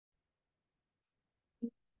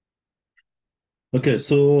Okay,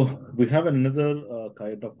 so we have another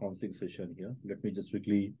kind of counseling session here. Let me just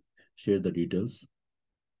quickly share the details.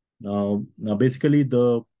 Now, basically,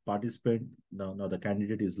 the participant now the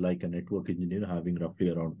candidate is like a network engineer having roughly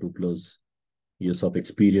around 2+ years of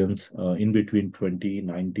experience in between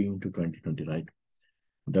 2019 to 2020, right?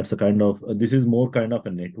 That's a kind of this is more kind of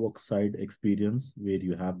a network side experience where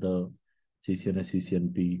you have the CCNA,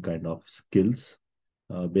 CCNP kind of skills.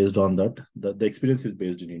 Based on that, the experience is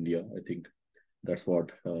based in India. I think that's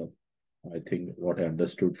what I think what I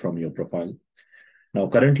understood from your profile. Now,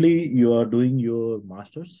 currently, you are doing your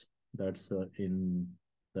master's. That's in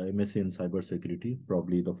the MSc in cybersecurity.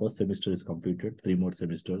 Probably the first semester is completed. 3 more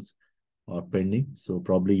semesters are pending. So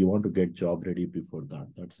probably you want to get job ready before that.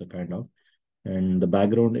 That's the kind of and the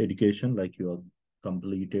background education, like you have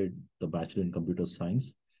completed the bachelor in computer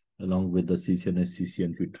science along with the CCNS,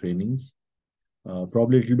 CCNP trainings.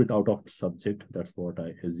 Probably a little bit out of subject. That's what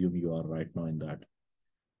I assume you are right now in that.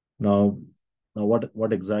 Now,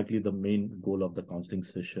 what exactly the main goal of the counseling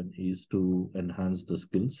session is to enhance the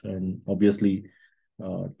skills and obviously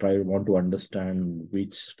try want to understand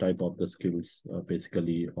which type of the skills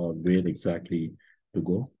basically or where exactly to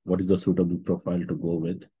go. What is the suitable profile to go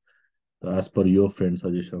with? As per your friend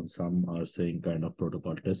suggestion, some are saying kind of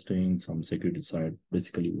protocol testing, some security side.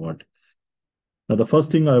 Basically, what? Now, the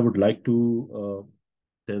first thing I would like to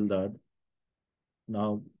tell that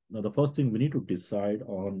now the first thing we need to decide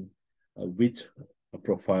on which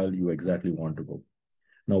profile you exactly want to go.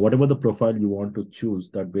 Now, whatever the profile you want to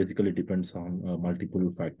choose, that basically depends on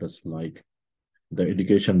multiple factors like the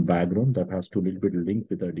education background that has to a little bit link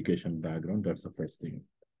with the education background. That's the first thing.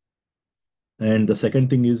 And the second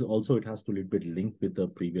thing is also it has to a little bit link with the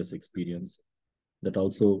previous experience that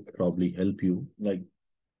also probably help you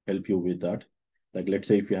with that. Like let's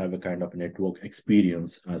say if you have a kind of network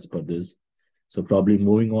experience as per this, so probably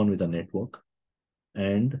moving on with a network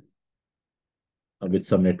and with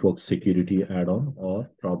some network security add-on,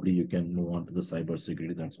 or probably you can move on to the cyber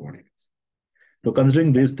security. That's what it is. So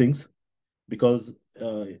considering these things, because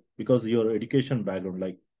because your education background,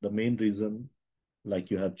 like the main reason,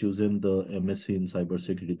 like you have chosen the MSc in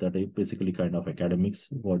cybersecurity, that is basically kind of academics.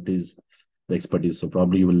 What is the expertise? So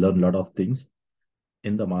probably you will learn a lot of things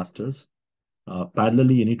in the masters.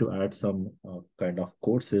 Parallelly, you need to add some kind of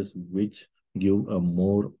courses which give a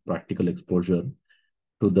more practical exposure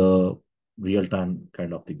to the real time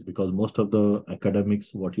kind of things because most of the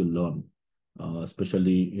academics what you learn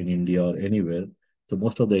especially in India or anywhere, so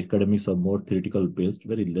most of the academics are more theoretical based,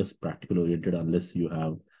 very less practical oriented unless you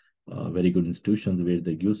have very good institutions where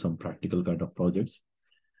they give some practical kind of projects,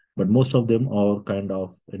 but most of them are kind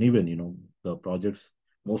of, and even the projects,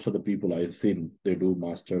 most of the people I've seen they do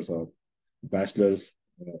masters or bachelors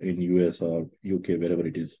in US or UK, wherever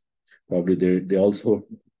it is. Probably they also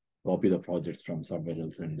copy the projects from somewhere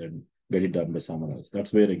else and then get it done by someone else.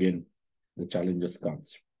 That's where again the challenges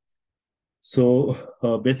comes.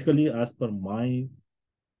 So basically, as per my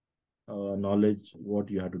knowledge, what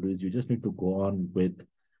you have to do is you just need to go on with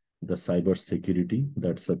the cyber security.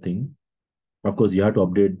 That's the thing. Of course, you have to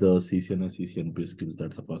update the CCN and CCNP skills.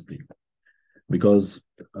 That's the first thing. Because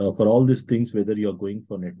for all these things, whether you're going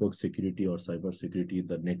for network security or cyber security,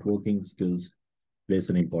 the networking skills plays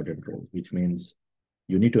an important role, which means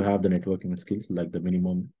you need to have the networking skills, like the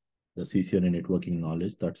minimum, the CCNA networking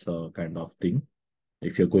knowledge. That's a kind of thing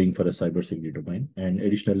if you're going for a cybersecurity domain. And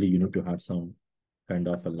additionally, you need to have some kind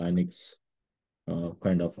of a Linux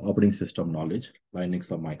kind of operating system knowledge, Linux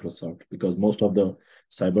or Microsoft, because most of the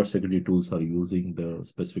cybersecurity tools are using the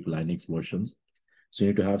specific Linux versions. So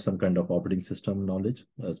you need to have some kind of operating system knowledge,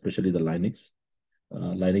 especially the Linux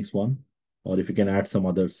one. Or if you can add some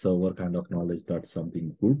other server kind of knowledge, that's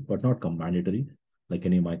something good, but not mandatory, like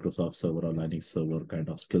any Microsoft server or Linux server kind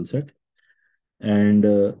of skill set. And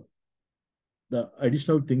the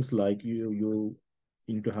additional things like you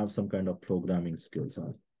need to have some kind of programming skills.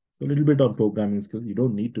 So a little bit on programming skills. You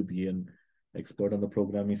don't need to be an expert on the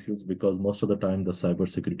programming skills because most of the time the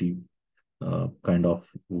cybersecurity kind of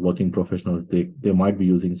working professionals they might be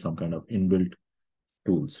using some kind of inbuilt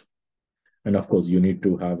tools, and of course you need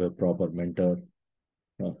to have a proper mentor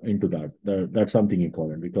into that's something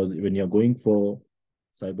important because when you're going for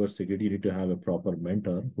cybersecurity, you need to have a proper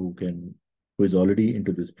mentor who is already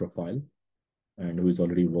into this profile and who is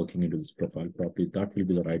already working into this profile properly. That will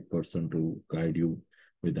be the right person to guide you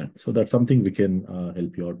with that. So that's something we can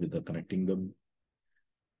help you out with the connecting them.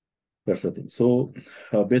 That's the thing. So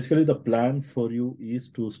basically, the plan for you is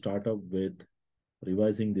to start up with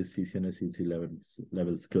revising the CCNA CC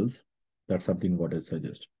level skills. That's something what I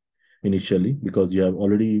suggest initially because you have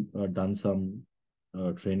already done some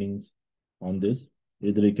trainings on this.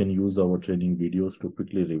 Either you can use our training videos to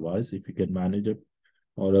quickly revise if you can manage it,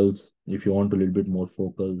 or else if you want a little bit more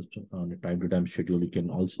focused on a time-to-time schedule, you can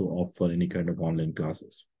also opt for any kind of online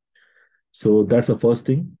classes. So that's the first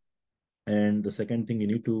thing. And the second thing, you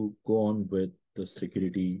need to go on with the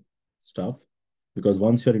security stuff, because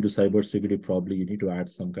once you're into cybersecurity, probably you need to add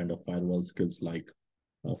some kind of firewall skills like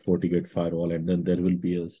FortiGate firewall, and then there will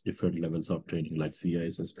be a different levels of training like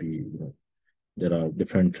CISSP. There are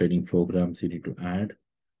different training programs you need to add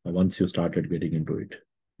once you started getting into it.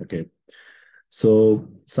 Okay, so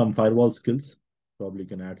some firewall skills, probably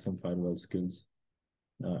can add some firewall skills,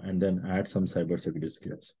 and then add some cybersecurity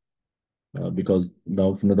skills. Because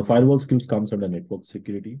now the firewall skills comes under network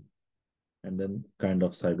security, and then kind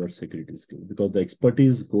of cyber security skill, because the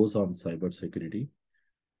expertise goes on cyber security,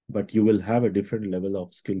 but you will have a different level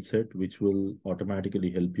of skill set which will automatically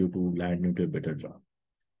help you to land into a better job.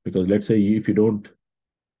 Because let's say if you don't,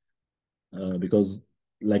 because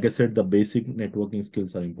like I said, the basic networking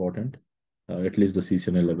skills are important, at least the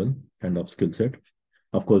CCNA level kind of skill set.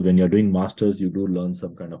 Of course, when you're doing masters, you do learn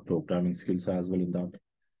some kind of programming skills as well in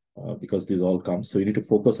that, because these all come. So you need to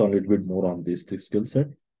focus on a little bit more on this skill set.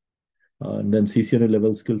 And then CCNA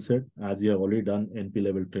level skill set, as you have already done NP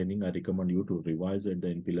level training, I recommend you to revise at the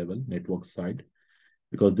NP level network side,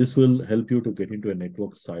 because this will help you to get into a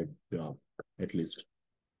network side job, at least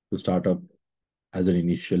to start up as an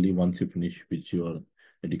initially once you finish with your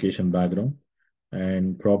education background.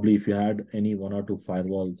 And probably if you had any one or two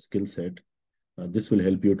firewall skill set, this will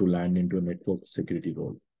help you to land into a network security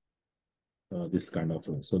role. This kind of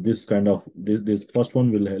role. So this first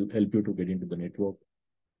one will help you to get into the network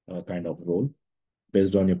kind of role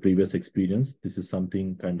based on your previous experience. This is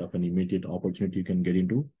something kind of an immediate opportunity you can get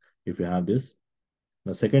into if you have this.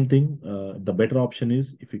 The second thing, the better option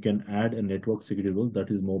is if you can add a network security role, that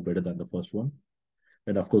is more better than the first one.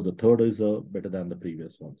 And of course, the third is better than the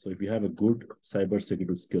previous one. So if you have a good cyber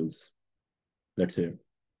security skills, let's say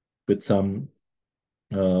with some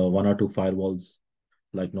one or two firewalls,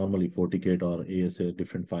 like normally FortiGate or ASA,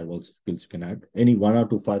 different firewall skills you can add. Any one or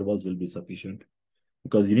two firewalls will be sufficient,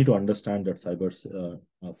 because you need to understand that cyber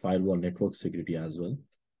firewall network security as well,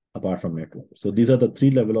 apart from network. So these are the three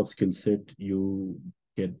level of skill set you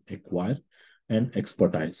can acquire and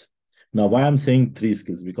expertise. Now, why I'm saying three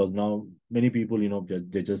skills, because now many people,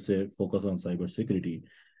 they just say focus on cyber security.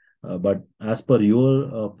 But as per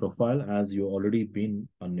your profile, as you already been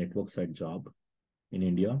on network side job in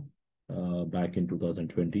India back in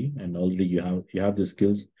 2020, and already you have the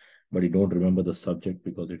skills, but you don't remember the subject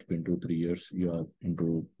because it's been 2-3 years you are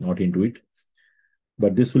not into it.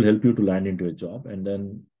 But this will help you to land into a job, and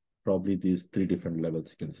then probably these three different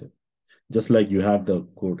levels you can say. Just like you have the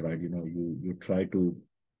code, right? You try to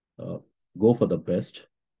uh, go for the best,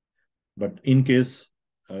 but in case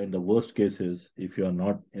in the worst cases, if you are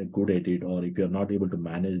not good at it, or if you are not able to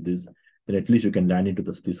manage this, then at least you can land into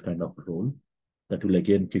this kind of role that will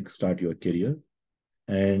again kickstart your career.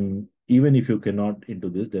 And even if you cannot into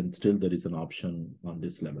this, then still there is an option on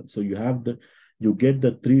this level. So you get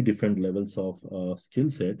the three different levels of skill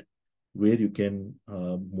set where you can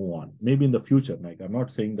move on. Maybe in the future, like I'm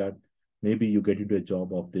not saying that maybe you get into a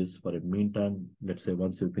job of this for a meantime, let's say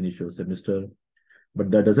once you finish your semester,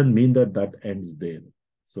 but that doesn't mean that that ends there.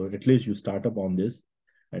 So at least you start up on this,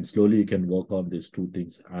 and slowly you can work on these two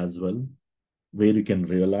things as well, where you can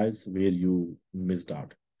realize where you missed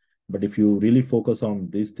out. But if you really focus on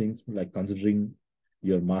these things, like considering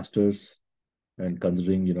your masters and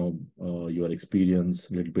considering your experience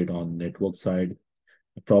a little bit on network side,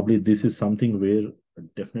 probably this is something where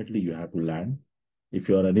definitely you have to land. If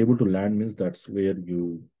you are unable to land, means that's where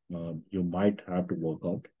you might have to work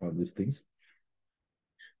out on these things.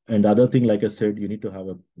 And the other thing, like I said, you need to have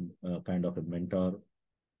a kind of a mentor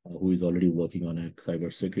who is already working on a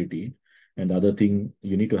cyber security. And the other thing,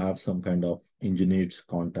 you need to have some kind of engineers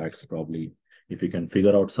contacts, probably. If you can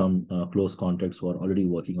figure out some close contacts who are already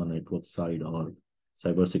working on network side or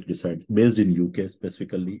cyber security side, based in UK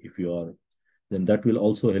specifically, if you are, then that will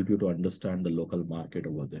also help you to understand the local market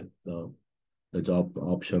over there, the job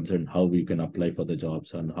options and how we can apply for the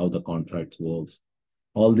jobs and how the contracts works,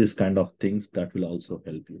 all these kind of things that will also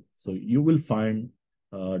help you. So you will find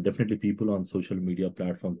definitely people on social media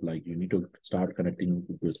platforms, like you need to start connecting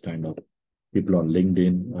with this kind of people on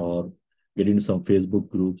LinkedIn, or get into some Facebook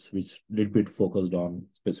groups which little bit focused on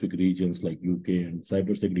specific regions like UK and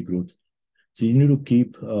cybersecurity groups. So you need to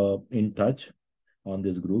keep in touch on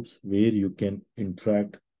these groups where you can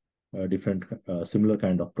interact different similar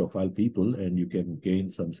kind of profile people, and you can gain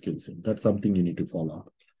some skills in. That's something you need to follow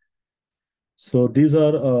up. So these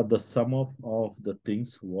are the sum of the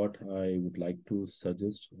things what I would like to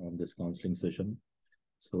suggest on this counseling session.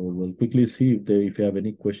 So we'll quickly see if you have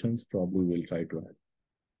any questions, probably we'll try to add.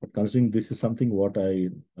 But considering this is something what I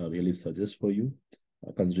really suggest for you,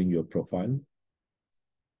 considering your profile,